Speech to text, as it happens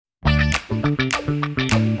Hi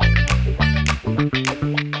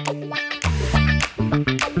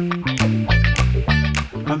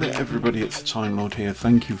there everybody, it's the Time Lord here.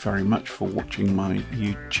 Thank you very much for watching my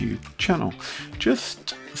YouTube channel.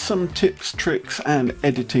 Just some tips, tricks and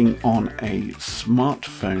editing on a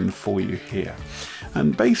smartphone for you here.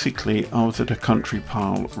 And basically I was at a country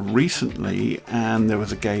pile recently and there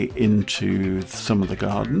was a gate into some of the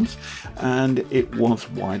gardens and it was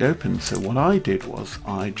wide open. So what I did was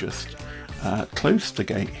I just closed the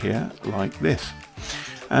gate here like this.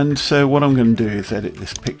 And so what I'm going to do is edit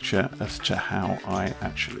this picture as to how I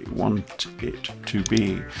actually want it to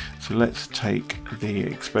be. So let's take the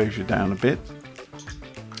exposure down a bit.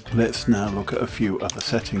 Let's now look at a few other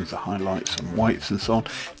settings, the highlights and whites and so on.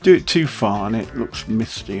 Do it too far and it looks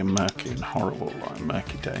misty and murky and horrible like a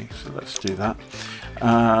murky day. So let's do that.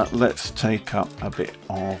 Let's take up a bit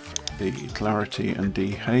of the clarity and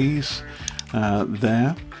dehaze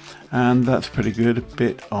there. And that's pretty good, a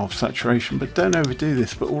bit of saturation, but don't overdo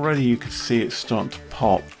this. But already you can see it start to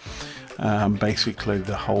pop basically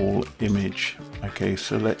the whole image. Okay,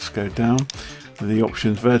 so let's go down the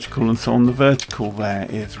options, vertical and so on. The vertical there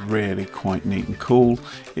is really quite neat and cool.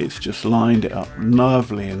 It's just lined it up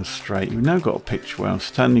lovely and straight. You've now got a picture where I'm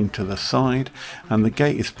standing to the side and the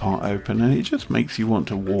gate is part open and it just makes you want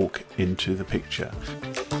to walk into the picture.